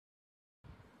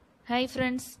Hi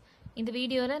friends, இந்த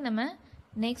வீடியோல நம்ம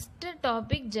next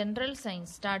topic general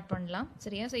science start பண்ணலாம்.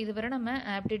 சரியா? So இதுவரை நம்ம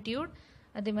aptitude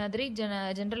அதே மாதிரி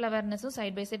general awareness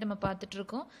side by side நம்ம பார்த்துட்டு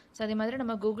இருக்கோம். So அதே மாதிரி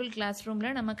நம்ம Google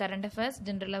Classroomல நம்ம current affairs,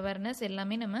 general awareness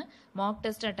எல்லாமே நம்ம mock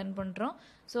test attend பண்றோம்.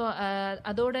 So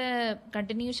அதோட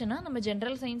continuation நம்ம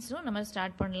general science நம்ம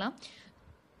start பண்ணலாம்.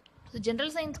 So general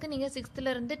science க்கு நீங்க 6th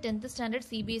ல இருந்து 10th standard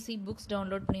CBSE books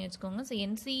download பண்ணி வச்சுக்கோங்க. So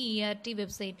NCERT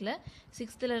websiteல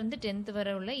 6th ல இருந்து 10th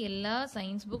வரை உள்ள எல்லா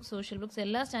science books, social books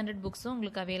எல்லா standard booksம்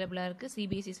உங்களுக்கு அவேலபிளா இருக்கு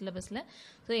CBSE syllabusல.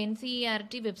 So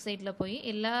NCERT websiteல போய்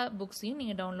எல்லா booksையும்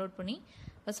நீங்க download பண்ணி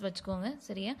ஃபர்ஸ்ட் வச்சுக்கோங்க.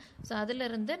 சரியா? ஸோ அதில்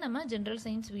இருந்து நம்ம ஜென்ரல்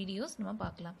சயின்ஸ் வீடியோஸ் நம்ம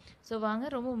பார்க்கலாம். ஸோ வாங்க,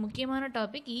 ரொம்ப முக்கியமான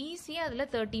டாபிக், ஈஸியாக அதில்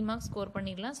 30 மார்க்ஸ் ஸ்கோர்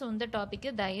பண்ணிடலாம். ஸோ இந்த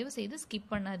டாப்பிக்கை தயவு செய்து ஸ்கிப்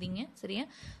பண்ணாதீங்க. சரியா?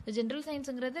 ஜென்ரல்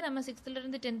சயின்ஸுங்கிறது நம்ம 6th ல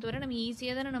இருந்து 10th வரை நம்ம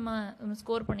ஈஸியாக தானே நம்ம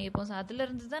ஸ்கோர் பண்ணியிருப்போம். ஸோ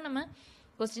அதிலிருந்து தான் நம்ம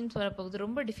கொஸ்டின்ஸ் வரப்போகுது.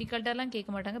 ரொம்ப டிஃபிகல்ட்டாலாம் கேட்க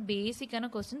மாட்டாங்க, பேசிக்கான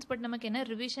கொஸ்டின்ஸ். பட் நமக்கு என்ன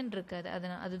ரிவிஷன் இருக்காது,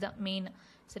 அதுதான் மெயின்.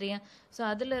 சரியா? ஸோ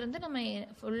அதிலிருந்து நம்ம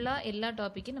ஃபுல்லாக எல்லா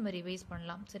டாப்பிக்கும் நம்ம ரிவைஸ்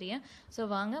பண்ணலாம். சரியா? ஸோ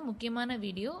வாங்க, முக்கியமான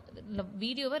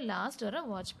வீடியோவை லாஸ்ட் வரை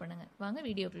வாட்ச் பண்ணுங்கள். வாங்க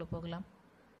வீடியோக்குள்ளே போகலாம்.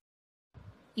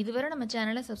 இதுவரை நம்ம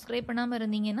சேனலை சப்ஸ்கிரைப் பண்ணாமல்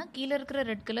இருந்தீங்கன்னா கீழே இருக்கிற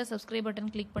red colour subscribe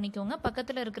button click பண்ணிக்கோங்க.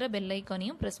 பக்கத்தில் இருக்கிற பெல்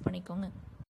ஐக்கானையும் ப்ரெஸ் பண்ணிக்கோங்க.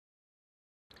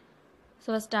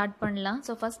 ஸோ ஸ்டார்ட் பண்ணலாம்.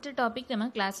 ஸோ ஃபஸ்ட்டு டாபிக் நம்ம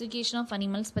கிளாஸிஃபிகேஷன் ஆஃப்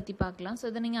அனிமல்ஸ் பற்றி பார்க்கலாம். ஸோ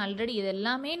இதை நீங்கள் ஆல்ரெடி இது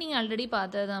எல்லாமே நீங்கள் ஆல்ரெடி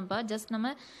பார்த்ததான்ப்பா. ஜஸ்ட்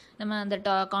நம்ம அந்த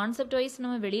கான்செப்ட் வைஸ்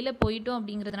நம்ம வெளியில் போயிட்டோம்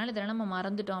அப்படிங்கிறதுனால இதெல்லாம் நம்ம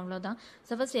மறந்துட்டோம், அவ்வளோதான்.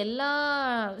 ஸோ ஃபஸ்ட் எல்லா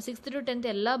 6th to 10th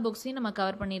எல்லா புக்ஸையும் நம்ம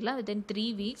கவர் பண்ணிடலாம் வித்தின் 3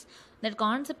 weeks. தட்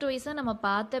கான்செப்ட் வைஸாக நம்ம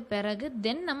பார்த்த பிறகு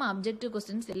தென் நம்ம அப்ஜெக்டிவ்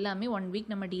கொஸ்டின்ஸ் எல்லாமே 1 week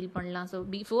நம்ம டீல் பண்ணலாம். So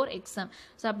before exam.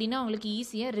 ஸோ அப்படின்னா உங்களுக்கு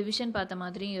ஈஸியாக ரிவிஷன் பார்த்த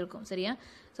மாதிரியும் இருக்கும். சரியா?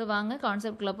 ஸோ வாங்க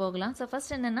கான்செப்ட்குள்ளே போகலாம். ஸோ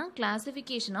ஃபர்ஸ்ட் என்னென்னா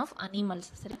கிளாஸிஃபிகேஷன் ஆஃப்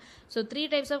அனிமல்ஸ். சரி, ஸோ 3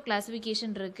 types ஆஃப்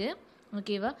கிளாஸிஃபிகேஷன் இருக்குது.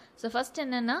 ஓகேவா? ஸோ ஃபர்ஸ்ட்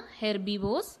என்னென்னா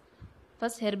ஹெர்பிவோஸ்,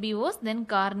 தென்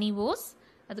கார்னிவோஸ்,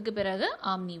 அதுக்கு பிறகு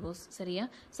ஆம்னிவோஸ். சரியா?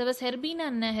 ஸோ ஹெர்பினா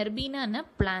என்ன?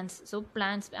 Plans. So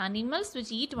plans, animals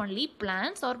which eat only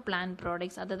plants are plant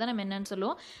products, அதை தான் நம்ம என்னன்னு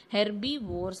சொல்லுவோம்,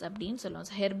 ஹெர்பிவோர்ஸ் அப்படின்னு சொல்லுவோம்.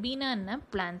 ஸோ ஹெர்பினா என்ன?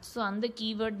 பிளான்ஸ். ஸோ அந்த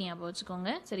கீவேர்ட் ஞாபகம்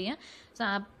வச்சுக்கோங்க. சரியா? So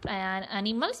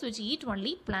animals which eat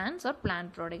only plants are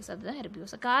plant products, அதுதான்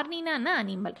ஹெர்பிவோர்ஸ். கார்னினா என்ன?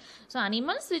 Animal. So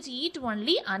animals which eat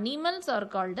only animals are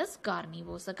called as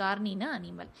carnivores. So கார்னினா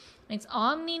animal. Next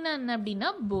ஆம்னினா என்ன அப்படின்னா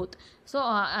both. So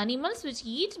animals which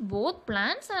eat both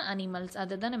plants and animals,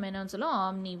 அதை தான் நம்ம என்னன்னு சொல்லுவோம்,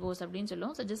 omnivores அப்படின்னு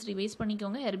சொல்லுவோம். ஸோ ஜஸ்ட் ரிவைஸ்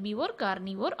பண்ணிக்கோங்க, herbivore,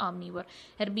 carnivore, ஆம்னிவோர்.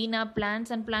 ஹெர்பினா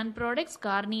plants and plant products,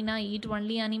 கார்னினா eat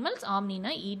only animals,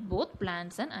 ஆம்னினா eat both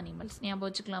plants and animals. ஞாபகம்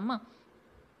வச்சுக்கலாமா?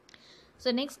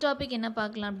 ஸோ நெக்ஸ்ட் டாபிக் என்ன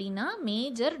பார்க்கலாம் அப்படின்னா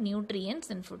மேஜர் நியூட்ரியன்ஸ்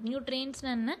இன் ஃபுட்.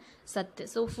 நியூட்ரியன்ஸ்னா என்ன? சத்து.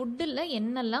 ஸோ ஃபுட்டில்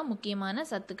என்னெல்லாம் முக்கியமான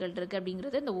சத்துக்கள் இருக்குது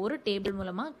அப்படிங்கிறது இந்த ஒரு டேபிள்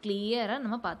மூலமாக கிளியராக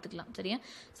நம்ம பார்த்துக்கலாம். சரியா?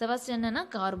 ஸோ ஃபர்ஸ்ட் என்னென்னா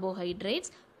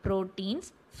carbohydrates, proteins,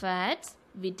 fats,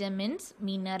 vitamins,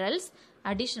 minerals,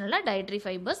 அடிஷ்னலாக டயட்ரி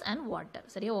ஃபைபர்ஸ் அண்ட் வாட்டர்.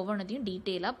 சரியா? ஒவ்வொன்றத்தையும்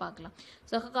டீட்டெயிலாக பார்க்கலாம்.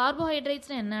 ஸோ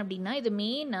கார்போஹைட்ரேட்ஸ்னால் என்ன அப்படின்னா இது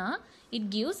மெயினாக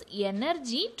it gives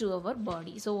energy to our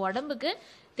body. So உடம்புக்கு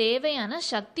தேவையான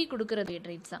சக்தி கொடுக்கறது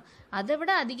ஹைட்ரேட்ஸ் தான். அதை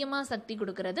விட அதிகமாக சக்தி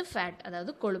கொடுக்கறது ஃபேட்,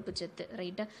 அதாவது கொழுப்பு சத்து.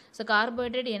 ரைட்டா? ஸோ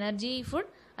கார்போஹைட்ரேட் எனர்ஜி ஃபுட்,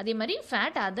 அதே மாதிரி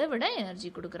ஃபேட் அதை விட எனர்ஜி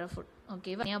கொடுக்குற ஃபுட்.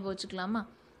 ஓகேவா? ஞாபகம் வச்சுக்கலாமா?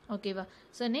 ஓகேவா?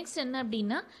 ஸோ நெக்ஸ்ட் என்ன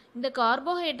அப்படின்னா இந்த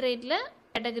கார்போஹைட்ரேட்டில்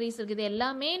கேட்டகரிஸ் இருக்குது.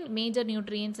 எல்லாமே மேஜர்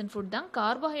நியூட்ரியன்ஸ் அண்ட் ஃபுட் தான்.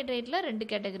 கார்போஹைட்ரேட்டில் 2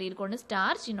 கேட்டகரி இருக்கு. ஒன்று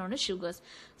ஸ்டார்ச், இன்னொன்று சுகர்ஸ்.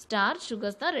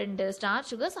 சுகர்ஸ் தான் 2.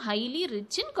 Sugars highly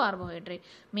rich in carbohydrate.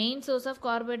 Main source of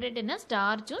carbohydrate என்ன?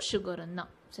 ஸ்டார்ச்சும் சுகரும்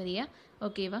தான். சரியா?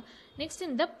 ஓகேவா? நெக்ஸ்ட்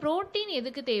இந்த ப்ரோட்டீன்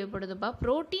எதுக்கு தேவைப்படுதுப்பா?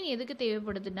 ப்ரோட்டீன் எதுக்கு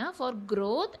தேவைப்படுதுன்னா for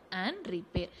growth and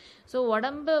repair. So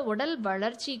உடல்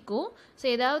வளர்ச்சிக்கும், ஸோ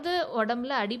ஏதாவது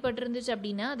உடம்புல அடிபட்டு இருந்துச்சு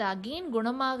அப்படின்னா அது அகெயின்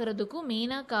குணமாகிறதுக்கும்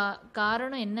மெயினாக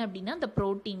காரணம் என்ன அப்படின்னா இந்த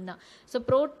ப்ரோட்டீன் தான். ஸோ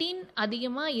ப்ரோட்டீன்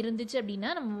அதிகமாக இருந்துச்சு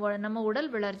அப்படின்னா நம்ம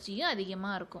உடல் வளர்ச்சியும்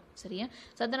அதிகமாக இருக்கும். சரியா?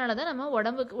 ஸோ அதனால தான் நம்ம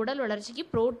உடல் வளர்ச்சிக்கு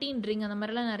ப்ரோட்டீன் ட்ரிங்க் அந்த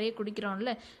மாதிரிலாம் நிறைய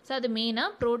குடிக்கிறோம்ல. ஸோ அது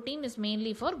மெயினாக protein is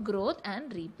mainly for growth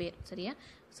and repair. சரியா?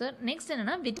 ஸோ நெக்ஸ்ட்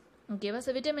என்னன்னா ஓகேவா?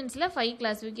 ஸோ விட்டமின்ஸில்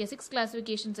 6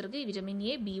 கிளாஸிஃபிகேஷன்ஸ் இருக்குது. Vitamin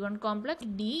A, B1 complex,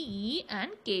 D, E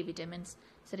and K vitamins.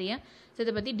 சரியா? ஸோ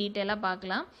இதை பற்றி டீட்டெயிலாக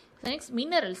பார்க்கலாம். நெக்ஸ்ட்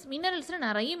மினரல்ஸில்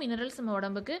நிறைய மினரல்ஸ் நம்ம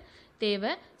உடம்புக்கு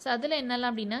தேவை. ஸோ அதில்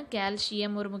என்னெல்லாம் அப்படின்னா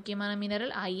கால்சியம் ஒரு முக்கியமான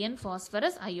mineral, iron,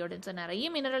 phosphorus, iodine. So நிறைய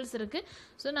மினரல்ஸ் இருக்குது.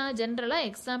 ஸோ நான் ஜென்ரலாக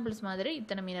எக்ஸாம்பிள்ஸ் மாதிரி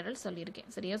இத்தனை மினரல்ஸ் சொல்லியிருக்கேன்.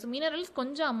 சரியா? ஸோ மினரல்ஸ்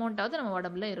கொஞ்சம் அமௌண்ட்டாவது நம்ம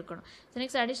உடம்புல இருக்கணும். ஸோ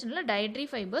நெக்ஸ்ட் அடிஷ்னலாக டயட்ரி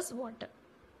ஃபைபர்ஸ், வாட்டர்.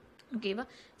 ஓகேவா?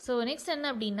 ஸோ நெக்ஸ்ட் என்ன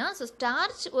அப்படின்னா ஸோ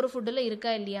ஸ்டார்ச் ஒரு ஃபுட்டில்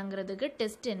இருக்கா இல்லையாங்கிறதுக்கு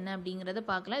டெஸ்ட் என்ன அப்படிங்கிறத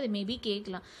பார்க்கலாம். இது மேபி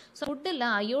கேட்கலாம். ஸோ ஃபுட்டில்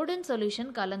அயோடின்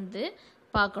சொல்யூஷன் கலந்து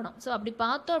பார்க்கணும். ஸோ அப்படி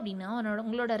பார்த்தோம் அப்படின்னா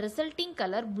உங்களோட ரிசல்ட்டிங்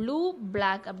கலர் ப்ளூ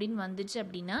பிளாக் அப்படின்னு வந்துச்சு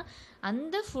அப்படின்னா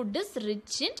அந்த ஃபுட் இஸ்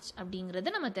ரிச் இன்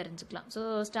அப்படிங்கிறத நம்ம தெரிஞ்சுக்கலாம். ஸோ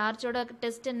ஸ்டார்ச்சோட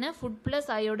டெஸ்ட் என்ன, food plus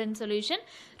iodine solution,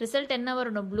 result என்ன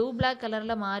வரணும், ப்ளூ பிளாக்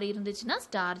கலரில் மாறி இருந்துச்சுன்னா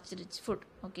ஸ்டார்ச் ரிச் ஃபுட்.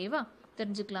 ஓகேவா,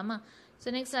 தெரிஞ்சுக்கலாமா? ஸோ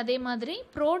நெக்ஸ்ட் அதே மாதிரி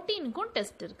ப்ரோட்டீனுக்கும்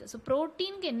டெஸ்ட் இருக்குது. ஸோ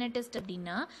ப்ரோட்டீனுக்கு என்ன டெஸ்ட்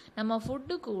அப்படின்னா நம்ம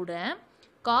ஃபுட்டு கூட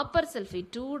காப்பர் சல்ஃபேட்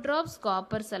 2 drops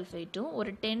காப்பர் சல்ஃபேட்டும்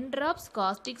ஒரு 10 drops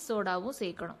காஸ்டிக் சோடாவும்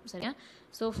சேர்க்கணும். சரியா?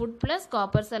 So food plus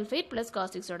copper sulphate plus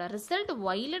caustic soda result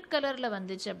violet கலரில்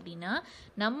வந்துச்சு அப்படின்னா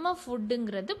நம்ம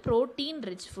ஃபுட்டுங்கிறது ப்ரோட்டீன்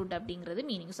ரிச் ஃபுட் அப்படிங்கிறது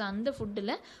மீனிங். ஸோ அந்த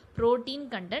ஃபுட்டில் ப்ரோட்டீன்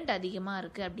கண்டென்ட் அதிகமாக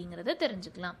இருக்குது அப்படிங்கிறத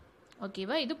தெரிஞ்சுக்கலாம்.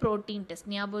 ஓகேவா, இது ப்ரோட்டீன்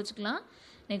டெஸ்ட், ஞாபகம் வச்சுக்கலாம்.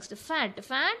 நெக்ஸ்ட்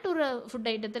ஃபேட் ஒரு ஃபுட்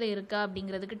ஐட்டத்தில் இருக்கா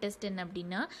அப்படிங்கிறதுக்கு டெஸ்ட் என்ன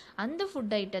அப்படின்னா அந்த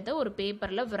ஃபுட் ஐட்டத்தை ஒரு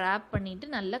பேப்பரில் wrap பண்ணிவிட்டு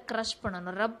நல்லா க்ரஷ்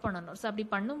பண்ணணும், ரப் பண்ணணும். ஸோ அப்படி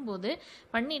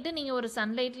பண்ணிவிட்டு நீங்கள் ஒரு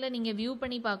சன்லைட்டில் நீங்கள் வியூ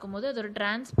பண்ணி பார்க்கும்போது அது ஒரு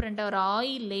டிரான்ஸ்பரண்ட்டாக ஒரு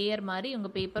ஆயில் லேயர் மாதிரி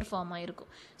உங்கள் பேப்பர் ஃபார்ம்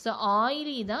ஆகிருக்கும். ஸோ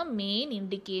ஆயிலி தான் மெயின்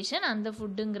இண்டிகேஷன் அந்த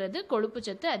ஃபுட்டுங்கிறது கொழுப்பு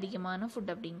சத்து அதிகமான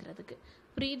ஃபுட் அப்படிங்கிறதுக்கு.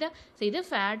 புரியுதா? ஸோ இது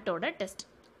ஃபேட்டோட டெஸ்ட்.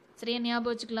 சரியா,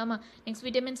 ஞாபகம் வச்சுக்கலாமா? நெக்ஸ்ட்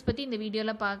விட்டமின்ஸ் பற்றி இந்த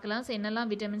வீடியோவில் பார்க்கலாம். ஸோ என்னெல்லாம்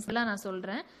விட்டமின்ஸ்லாம் நான்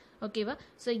சொல்கிறேன். ஓகேவா?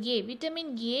 ஸோ விட்டமின்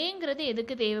ஏங்கிறது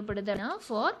எதுக்கு தேவைப்படுதுன்னா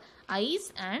ஃபார் ஐஸ்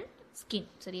அண்ட் ஸ்கின்.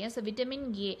 சரியா? ஸோ விட்டமின்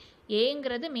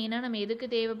ஏங்கிறது மெயினாக நம்ம எதுக்கு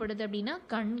தேவைப்படுது அப்படின்னா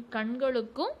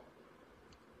கண்களுக்கும்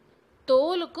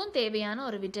தோலுக்கும் தேவையான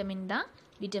ஒரு விட்டமின் தான்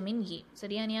விட்டமின் ஏ.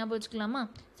 சரியா, ஞாபகம் வச்சுக்கலாமா?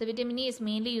 So vitamin A is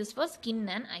mainly use for skin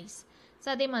and ice. So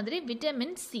அதே மாதிரி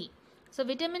vitamin C. So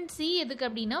vitamin C எதுக்கு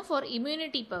அப்படின்னா ஃபார்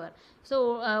இம்யூனிட்டி பவர். ஸோ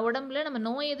உடம்புல நம்ம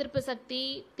நோய் எதிர்ப்பு சக்தி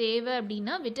தேவை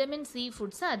அப்படின்னா விட்டமின் சி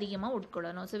ஃபுட்ஸை அதிகமாக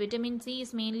உட்கொள்ளணும். So vitamin C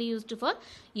is mainly used for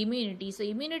immunity. So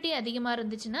immunity அதிகமாக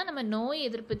இருந்துச்சுன்னா நம்ம நோய்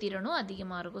எதிர்ப்பு திறனும்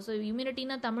அதிகமாக இருக்கும். ஸோ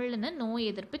இம்யூனிட்டினா தமிழ்னா நோய்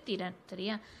எதிர்ப்பு திறன்.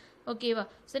 சரியா? ஓகேவா?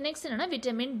 ஸோ நெக்ஸ்ட் என்னென்னா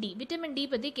விட்டமின் டி. விட்டமின் டி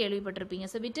பற்றி கேள்விப்பட்டிருப்பீங்க.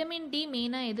 ஸோ விட்டமின் டி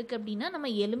மெயினாக எதுக்கு அப்படின்னா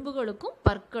நம்ம எலும்புகளுக்கும்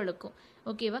பற்களுக்கும்.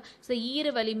 ஓகேவா? ஸோ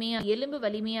எலும்பு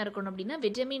வலிமையாக இருக்கணும் அப்படின்னா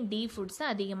விட்டமின் டி ஃபுட்ஸை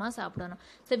அதிகமாக சாப்பிடணும்.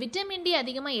 ஸோ விட்டமின் டி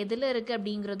அதிகமாக எதில் இருக்குது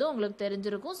அப்படிங்கிறதும் உங்களுக்கு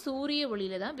தெரிஞ்சிருக்கும். சூரிய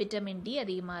ஒளியில் தான் விட்டமின் டி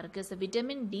அதிகமாக இருக்குது. ஸோ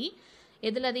விட்டமின் டி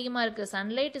எதில் அதிகமாக இருக்குது?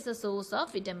 Sunlight is a source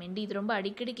of vitamin D. இது ரொம்ப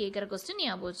அடிக்கடி கேட்குற கொஸ்டின்,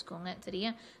 ஞாபகம் வச்சுக்கோங்க.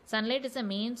 சரியா? Sunlight is a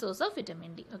main source of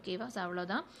vitamin D. ஓகேவா? ஸோ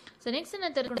அவ்வளோதான். ஸோ நெக்ஸ்ட்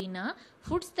என்ன தெரியும் அப்படின்னா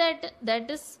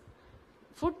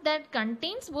food that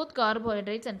contains both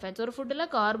carbohydrates and fats. ஒரு ஃபுட்டில்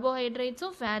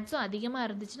கார்போஹைட்ரேட்ஸும் ஃபேட்ஸும் அதிகமாக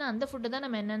இருந்துச்சுன்னா அந்த ஃபுட்டு தான்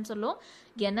நம்ம என்னன்னு சொல்லுவோம்,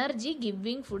 எனர்ஜி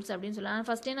கிவிங் ஃபுட்ஸ் அப்படின்னு சொல்லலாம். ஆனால்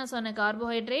ஃபஸ்ட்டே நான் சொன்னேன்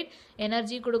கார்போஹைட்ரேட்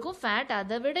எனர்ஜி கொடுக்கும், ஃபேட்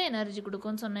அதை விட எனர்ஜி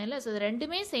கொடுக்கும்னு சொன்னேன்ல. ஸோ இது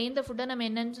ரெண்டுமே சேர்ந்த ஃபுட்டை நம்ம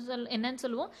என்னன்னு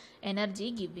சொல்லுவோம், எனர்ஜி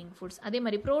கிவிங் ஃபுட்ஸ். அதே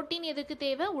மாதிரி ப்ரோட்டீன் எதுக்கு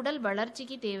தேவை, உடல்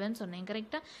வளர்ச்சிக்கு தேவைன்னு சொன்னேன்.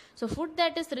 கரெக்டாக? So food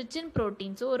that is rich in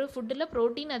protein. So ஒரு ஃபுட்டில்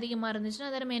ப்ரோட்டீன் அதிகமாக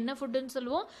இருந்துச்சுன்னா அதை நம்ம என்ன ஃபுட்டுன்னு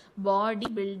சொல்லுவோம், பாடி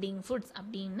பில்டிங் ஃபுட்ஸ்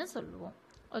அப்படின்னு சொல்லுவோம்.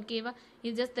 ஓகேவா?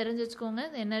 இது ஜஸ்ட் தெரிஞ்சு வச்சுக்கோங்க.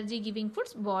 Energy giving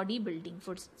foods, body building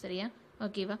foods. சரியா?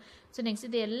 ஓகேவா? ஸோ நெக்ஸ்ட்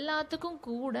இது எல்லாத்துக்கும்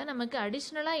கூட நமக்கு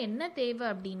அடிஷ்னலாக என்ன தேவை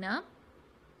அப்படின்னா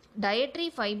டயட்ரி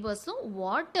ஃபைபர்ஸும்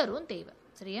வாட்டரும் தேவை.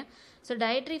 சரியா? ஸோ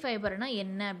டயட்ரி ஃபைபர்னா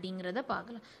என்ன அப்படிங்கிறத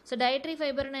பார்க்கலாம். ஸோ டயட்ரி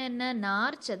ஃபைபர்னா என்ன,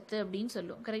 நார்ச்சத்து அப்படின்னு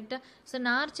சொல்லுவோம். கரெக்டாக? ஸோ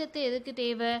நார்ச்சத்து எதுக்கு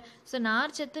தேவை? ஸோ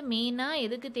நார்ச்சத்து மெயினாக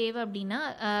எதுக்கு தேவை அப்படின்னா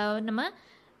நம்ம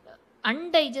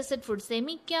அன்டைஜஸ்டட் ஃபுட்,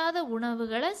 செமிக்காத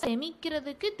உணவுகளை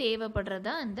செமிக்கிறதுக்கு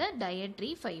தேவைப்படுறதா அந்த டயட்ரி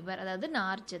ஃபைபர், அதாவது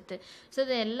நார்ச்சத்து. ஸோ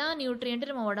இது எல்லா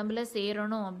நியூட்ரியண்ட்டும் நம்ம உடம்புல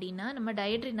சேரணும் அப்படின்னா நம்ம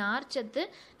டயட்ரி நார்ச்சத்து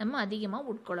நம்ம அதிகமாக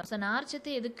உட்கொள்ளும். ஸோ நார்ச்சத்து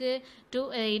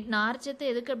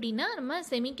எதுக்கு அப்படின்னா நம்ம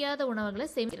செமிக்காத உணவுகளை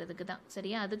செமிக்கிறதுக்கு தான்.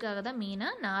 சரியா? அதுக்காக தான்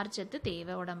மெயினாக நார்ச்சத்து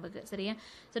தேவை உடம்புக்கு. சரியா?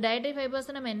 ஸோ டயட்ரி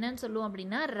ஃபைபர்ஸ் நம்ம என்னன்னு சொல்லுவோம்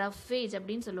அப்படின்னா ரஃபேஜ்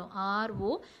அப்படின்னு சொல்லுவோம்.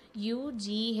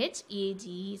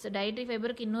 ROUGHAGE. ஸோ டயட்ரி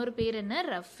ஃபைபருக்கு இன்னொரு பேர் என்ன,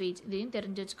 ரஃபேஜ். இதையும்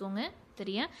தெரிஞ்சு வச்சுக்கோங்க.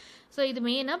 சரியா? ஸோ இது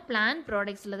மெயினாக பிளான்ட்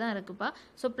ப்ராடக்ட்ஸில் தான் இருக்குப்பா.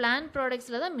 ஸோ பிளான்ட்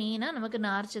ப்ராடக்ட்ஸில் தான் மெயினாக நமக்கு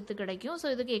நார்ச்சத்து கிடைக்கும். ஸோ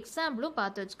இதுக்கு எக்ஸாம்பிளும்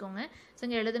பார்த்து வச்சுக்கோங்க. ஸோ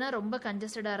இங்கே எழுதுனா ரொம்ப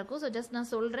கன்ஜஸ்டடாக இருக்கும். ஸோ ஜஸ்ட் நான்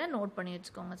சொல்கிறேன், நோட் பண்ணி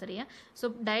வச்சுக்கோங்க. சரியா? ஸோ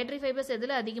டயட்ரி ஃபைபர்ஸ்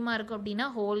எதில் அதிகமாக இருக்கும் அப்படின்னா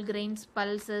whole grains,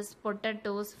 pulses,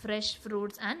 potatoes, fresh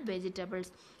fruits and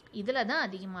vegetables, இதில் தான்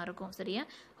அதிகமாக இருக்கும். சரியா?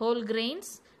 Whole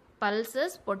grains,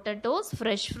 pulses, potatoes,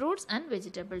 fresh fruits and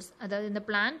vegetables, அதாவது இந்த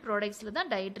பிளான்ட் ப்ராடக்ட்ஸில் தான்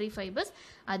டயட்ரி ஃபைபர்ஸ்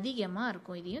அதிகமாக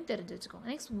இருக்கும். இதையும் தெரிஞ்சு வச்சுக்கோங்க.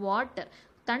 Next water.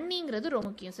 தண்ணிங்கிறது ரொம்ப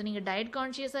முக்கியம். ஸோ நீங்கள் டயட்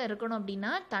கான்ஷியஸாக இருக்கணும்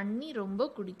அப்படின்னா தண்ணி ரொம்ப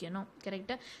குடிக்கணும்.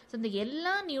 கரெக்டாக? ஸோ இந்த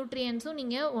எல்லா நியூட்ரியன்ஸும்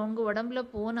நீங்கள் உங்கள் உடம்புல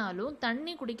போனாலும்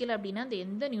தண்ணி குடிக்கல அப்படின்னா அந்த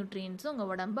எந்த நியூட்ரியன்ஸும் உங்கள்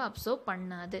உடம்பு அப்சர்வ்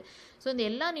பண்ணாது. ஸோ இந்த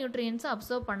எல்லா நியூட்ரியன்ஸும்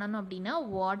அப்சர்வ் பண்ணணும் அப்படின்னா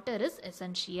வாட்டர் இஸ்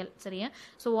எசென்ஷியல். சரியா?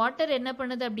 ஸோ வாட்டர் என்ன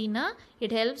பண்ணுது அப்படின்னா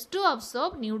it helps to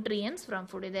observe nutrients from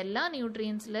food. இது எல்லா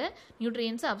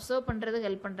நியூட்ரியன்ஸை அப்சர்வ் பண்ணுறது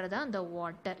ஹெல்ப் பண்ணுறதா அந்த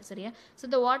வாட்டர். சரியா? ஸோ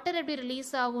இந்த வாட்டர் எப்படி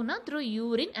ரிலீஸ் ஆகும்னா through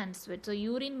urine and sweat. So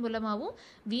urine மூலமாகவும்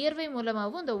வியர்வை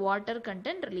மூலமாகவும் இந்த வாட்டர்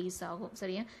கண்டென்ட் ரிலீஸ் ஆகும்.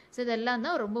 சரியா? ஸோ இதெல்லாம்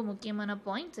தான் ரொம்ப முக்கியமான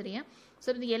பாயிண்ட். சரியா? ஸோ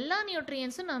இந்த எல்லா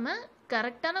நியூட்ரியன்ஸும் நம்ம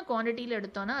கரெக்டான குவான்டிட்டியில்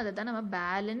எடுத்தோம்னா அதை தான் நம்ம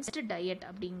பேலன்ஸ்டு டயட்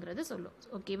அப்படிங்கிறது சொல்லும்.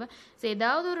 ஓகேவா? ஸோ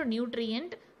ஏதாவது ஒரு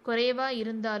நியூட்ரியன்ட் குறைவாக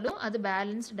இருந்தாலும் அது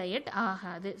பேலன்ஸ்டு டயட்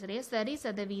ஆகாது. சரியா? சரி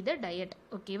சதவீத டயட்.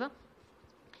 ஓகேவா?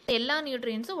 எல்லா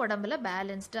நியூட்ரியன்ஸும் உடம்புல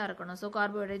பேலன்ஸ்டாக இருக்கணும். ஸோ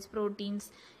கார்போஹைட்ரேட்ஸ், ப்ரோட்டீன்ஸ்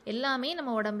எல்லாமே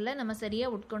நம்ம உடம்புல நம்ம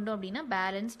சரியாக உட்கொண்டோம் அப்படின்னா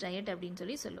பேலன்ஸ் டயட்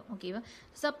அப்படின்னு சொல்லும். ஓகேவா?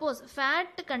 சப்போஸ்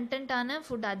ஃபேட் கண்டென்ட்டான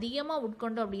ஃபுட் அதிகமாக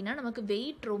உட்கொண்டோம் அப்படின்னா நமக்கு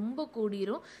வெயிட் ரொம்ப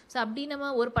கூடிரும். ஸோ அப்படி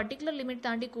நம்ம ஒரு பர்டிகுலர் லிமிட்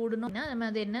தாண்டி கூடணும்னா நம்ம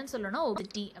அது என்னன்னு சொல்லணும்,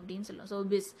 ஒபிசிட்டி அப்படின்னு சொல்லுவோம். ஸோ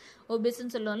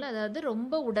ஒபிஸ்ன்னு சொல்லுவோம்ல, அதாவது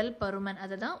ரொம்ப உடல் பருமன்,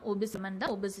 அதை தான்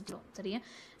ஒபிசிட்டி. சரியா?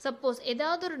 சப்போஸ்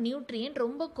ஏதாவது ஒரு நியூட்ரியன்ட்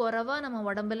ரொம்ப குறைவாக நம்ம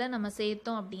உடம்புல நம்ம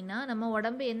சேர்த்தோம் அப்படின்னா நம்ம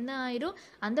உடம்பு என்ன ஆயிரும்,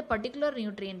 அந்த பர்டிகுலர்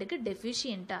நியூட்ரியண்ட்டுக்கு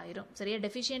டெஃபிஷியன்ட் ஆயிரும். சரியா?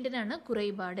 டெஃபிஷியன்ட்னா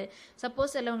குறைபாடு.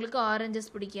 சப்போஸ் சிலவங்களுக்கு ஆரஞ்சஸ்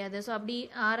பிடிக்காது. ஸோ அப்படி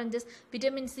ஆரஞ்சஸ்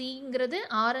விட்டமின் சிங்கிறது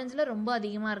ஆரஞ்சில் ரொம்ப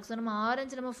அதிகமாக இருக்குது. ஸோ நம்ம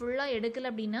ஆரஞ்சு நம்ம ஃபுல்லாக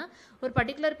எடுக்கல அப்படின்னா ஒரு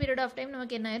பர்டிகுலர் பீரியட் ஆஃப் டைம்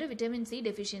நமக்கு என்ன ஆயிரும், விட்டமின் சி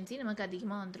டெஃபிஷியன்சி நமக்கு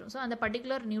அதிகமாக வந்துடும். ஸோ அந்த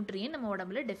பர்டிகுலர் நியூட்ரியன் நம்ம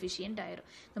உடம்புல டெஃபிஷியன்ட் ஆயிரும்.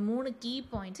 இந்த 3 கீ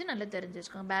பாயிண்ட்ஸ் நல்லா தெரிஞ்சு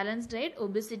வச்சுக்கோங்க. Balance diet,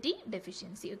 obesity,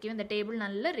 deficiency. Okay, இந்த டேபிள்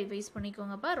நல்லா ரிவைஸ்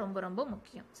பண்ணிக்கோங்கப்பா, ரொம்ப ரொம்ப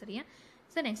முக்கியம். சரியா?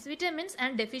 So next vitamins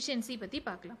and deficiency பற்றி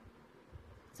பார்க்கலாம்.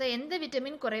 ஸோ எந்த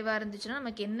விட்டமின் குறைவாக இருந்துச்சுன்னா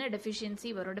நமக்கு என்ன டெஃபிஷியன்சி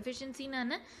வரும்?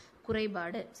 டெஃபிஷியன்சின்னு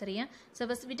குறைபாடு. சரியா? So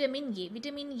first vitamin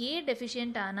A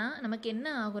deficient ஆனால் நமக்கு என்ன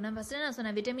ஆகும்னா, ஃபஸ்ட்டு நான்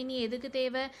சொன்னேன் விட்டமின் ஏ எதுக்கு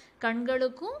தேவை,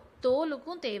 கண்களுக்கும்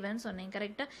தோலுக்கும் தேவைன்னு சொன்னேன்.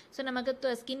 கரெக்டாக? ஸோ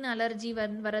நமக்கு ஸ்கின் அலர்ஜி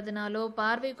வரதுனாலோ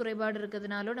பார்வை குறைபாடு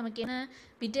இருக்கிறதுனாலோ நமக்கு என்ன,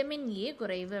 விட்டமின் ஏ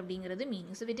குறைவு அப்படிங்கிறது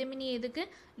மீனிங். ஸோ விட்டமின் ஏ எதுக்கு,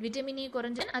 விட்டமின் ஏ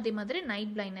குறைஞ்ச அதே மாதிரி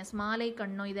நைட் பிளைண்ட்னஸ், மாலை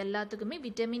கண்ணோ, இது எல்லாத்துக்குமே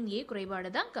விட்டமின் ஏ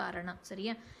குறைபாடு தான் காரணம்.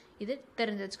 சரியா? இது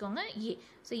தெரிஞ்சு வச்சுக்கோங்க. ஏ.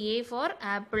 ஸோ ஏ ஃபார்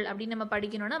ஆப்பிள் அப்படின்னு நம்ம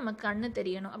படிக்கணும்னா நமக்கு கண்ணு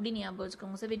தெரியணும் அப்படின்னு ஞாபகம்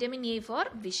வச்சுக்கோங்க. So vitamin A for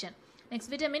vision.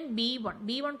 Next vitamin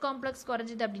B1 complex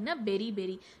குறைஞ்சது அப்படின்னா பெரி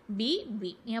பி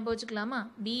ஞாபகம் வச்சுக்கலாமா?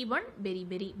 B1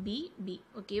 பெரி பி.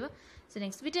 ஓகேவா? ஸோ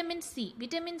நெக்ஸ்ட்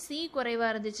விட்டமின் சி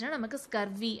குறைவாக இருந்துச்சுன்னா நமக்கு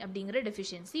ஸ்கர்வி அப்படிங்கிற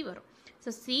டெஃபிஷியன்சி வரும்.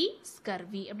 ஸோ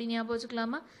ஸ்கர்வி அப்படின்னு ஞாபகம்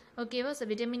வச்சுக்கலாமா? ஓகேவா? So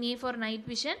vitamin A for night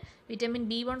vision, vitamin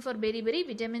B1 for peri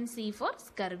vitamin C for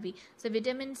scurvy. So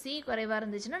vitamin C குறைவாக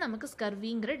இருந்துச்சுன்னா நமக்கு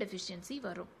ஸ்கர்விங்கிற டெஃபிஷியன்சி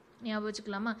வரும். ஞாபகம்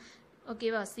வச்சுக்கலாமா?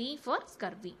 ஓகேவா? சி ஃபார்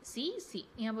ஸ்கர்வி, சி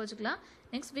ஞாபகம் வச்சுக்கலாம்.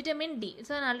 Next vitamin D.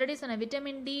 ஸோ நான் ஆல்ரெடி சொன்னேன்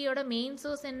விட்டமின் டியோட மெயின்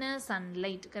சோர்ஸ் என்ன,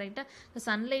 சன்லைட். கரெக்டாக?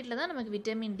 சன்லைட்டில் தான் நமக்கு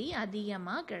விட்டமின் டி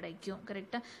அதிகமாக கிடைக்கும்.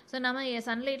 கரெக்டாக? ஸோ நம்ம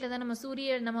சன்லைட்டில் தான்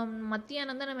நம்ம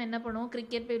மத்தியானம் தான் நம்ம என்ன பண்ணுவோம்,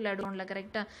 கிரிக்கெட் போய் விளையாடுவோம்ல.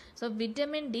 கரெக்டாக? ஸோ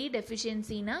விட்டமின் டி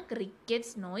டெஃபிஷியன்சினா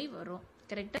கிரிக்கெட்ஸ் நோய் வரும்.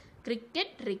 கரெக்டாக?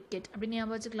 ரிக்கெட் அப்படின்னு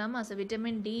ஞாபகம் வச்சுக்கலாமா? ஸோ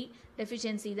விட்டமின் டி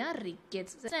டெஃபிஷியன்சி தான்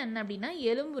ரிக்கெட்ஸ். என்ன அப்படின்னா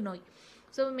எலும்பு நோய்.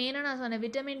 ஸோ மெயினாக நான் சொன்னேன்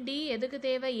விட்டமின் டி எதுக்கு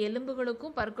தேவை,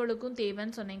 எலும்புகளுக்கும் பற்களுக்கும்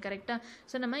தேவைன்னு சொன்னேன். கரெக்டாக?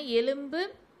 ஸோ நம்ம எலும்பு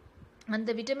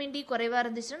அந்த விட்டமின் டி குறைவாக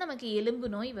இருந்துச்சுன்னா நமக்கு எலும்பு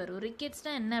நோய் வரும்.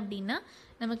 ரிக்கெட்ஸ்னால் என்ன அப்படின்னா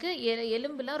நமக்கு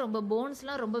எலும்புலாம் ரொம்ப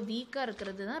போன்ஸ்லாம் ரொம்ப வீக்காக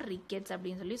இருக்கிறது தான் ரிக்கெட்ஸ்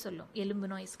அப்படின்னு சொல்லும். எலும்பு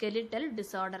நோய், ஸ்கெலிட்டல்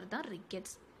டிஸார்டர் தான்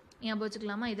ரிக்கெட்ஸ். ஞாபகம்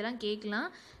வச்சுக்கலாமா? இதெல்லாம்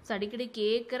கேட்கலாம். ஸோ அடிக்கடி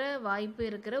கேட்குற வாய்ப்பு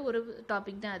இருக்கிற ஒரு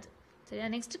டாபிக் தான் அது. சரியா?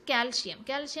 நெக்ஸ்ட்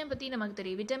கால்சியம் பற்றி நமக்கு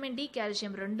தெரியும். விட்டமின் டி,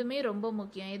 கால்சியம் ரெண்டுமே ரொம்ப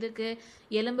முக்கியம். எதுக்கு,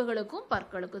 எலும்புகளுக்கும்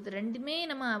பற்களுக்கும். இது ரெண்டுமே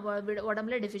நம்ம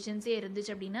உடம்புல டெஃபிஷியன்சியே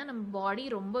இருந்துச்சு அப்படின்னா நம்ம பாடி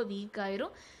ரொம்ப வீக்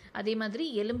ஆயிரும். அதே மாதிரி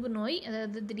எலும்பு நோய்,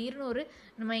 அதாவது திடீர்னு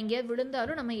நம்ம எங்கேயாவது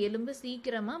விழுந்தாலும் நம்ம எலும்பு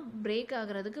சீக்கிரமாக பிரேக்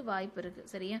ஆகிறதுக்கு வாய்ப்பு இருக்குது.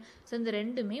 சரியா? ஸோ இந்த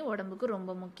ரெண்டுமே உடம்புக்கு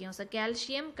ரொம்ப முக்கியம். ஸோ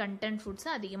கால்சியம் கண்டென்ட்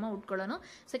ஃபுட்ஸை அதிகமாக உட்கொள்ளணும்.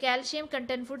 ஸோ கால்சியம்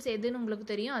கண்டென்ட் ஃபுட்ஸ் எதுன்னு உங்களுக்கு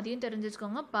தெரியும், அதையும் தெரிஞ்சு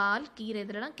வச்சுக்கோங்க. பால், கீரை,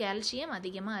 இதெல்லாம் கால்சியம்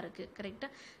அதிகமாக இருக்குது.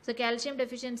 கரெக்டாக? ஸோ கால்சியம்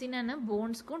டெஃபிஷியன்சின்னா என்ன,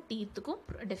 போன்ஸ்க்கும் டீத்துக்கும்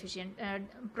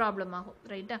ப்ராப்ளம் ஆகும்.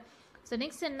 ரைட்டா? ஸோ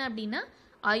நெக்ஸ்ட் என்ன அப்படின்னா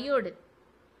அயோடின்.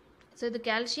 ஸோ இது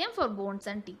calcium for bones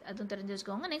and teeth, அதுவும் தெரிஞ்சு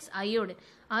வச்சுக்கோங்க. நெக்ஸ்ட்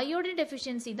அயோடின்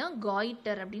டெஃபிஷியன்சி தான்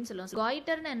காய்டர் அப்படின்னு சொல்லுவாங்க.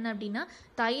 காய்டர்னு என்ன அப்படின்னா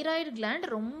தைராய்டு கிளாண்ட்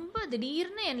ரொம்ப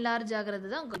திடீர்னு என்லார்ஜ் ஆகிறது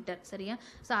தான் காய்டர். சரியா?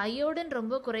 ஸோ அயோடின்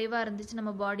ரொம்ப குறைவாக இருந்துச்சு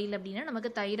நம்ம பாடியில் அப்படின்னா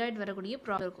நமக்கு தைராய்டு வரக்கூடிய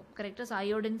ப்ராப்ளம் இருக்கும். கரெக்டாக? ஸோ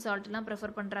அயோடின் சால்ட்லாம்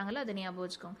ப்ரிஃபர் பண்ணுறாங்களா, அதை ஞாபகம்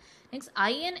வச்சுக்கோங்க. நெக்ஸ்ட்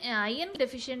அயன்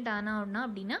டெஃபிஷியன்ட் ஆனால்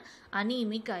அப்படின்னா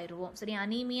அனீமிக் ஆயிடுவோம். சரி?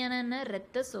 அனீமியான என்ன,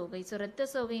 ரத்த சோகை. ஸோ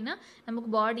ரத்த சோகைனா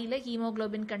நமக்கு பாடியில்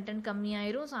haemoglobin content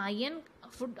கம்மியாயிரும். So iron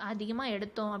food அதிகமாக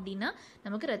எடுத்தோம் அப்படின்னா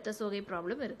நமக்கு ரத்த சோகை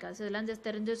ப்ராப்ளம் இருக்காது. ஸோ இதெல்லாம் ஜஸ்ட்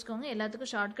தெரிஞ்சு வச்சுக்கோங்க. எல்லாத்துக்கும்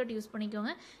ஷார்ட்கட் யூஸ்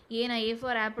பண்ணிக்கோங்க. நான் ஏ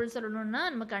ஃபார் ஆப்பிள் சொல்லணும்னா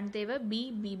நமக்கு கண் தேவை.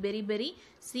 பி பெரி,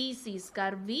 சி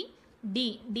ஸ்கர்வி,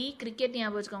 டி கிரிக்கெட்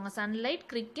ஞாபகம் வச்சுக்கோங்க. சன்லைட்,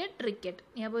 ரிக்கெட்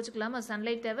ஞாபகம் வச்சுக்கலாமா?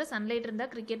 சன்லைட் தேவை, சன்லைட்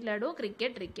இருந்தால் கிரிக்கெட் விளையாடுவோம்.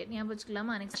 கிரிக்கெட் ஞாபகம்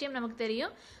வச்சுக்கலாமா? நெக்ஸ்ட் டைம் நமக்கு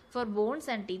தெரியும் ஃபார் போன்ஸ்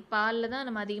அண்ட் டீத். பாலில் தான்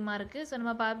நம்ம அதிகமாக இருக்குது. ஸோ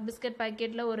நம்ம பிஸ்கட்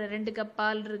பாக்கெட்டில் ஒரு 2 கப்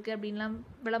பால் இருக்குது அப்படின்லாம்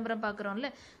விளம்பரம் பார்க்குறோம்ல.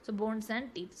 So bones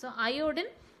and teeth. So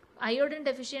iodine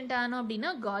deficient ஆனோம் அப்படின்னா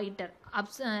goitre.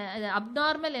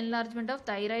 Abnormal enlargement of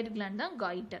thyroid gland தான்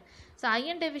காய்டர். ஸோ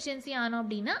அயன் டெஃபிஷியன்சி ஆனோம்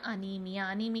அப்படின்னா அனீமியா.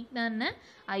 அனீமிக்னா என்ன?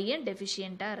 அயன்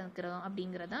டெஃபிஷியண்ட்டாக இருக்கிறோம்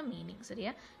அப்படிங்கிறதான் மீனிங்.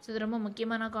 சரியா? ஸோ இது ரொம்ப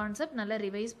முக்கியமான கான்செப்ட், நல்லா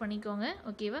ரிவைஸ் பண்ணிக்கோங்க.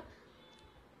 ஓகேவா?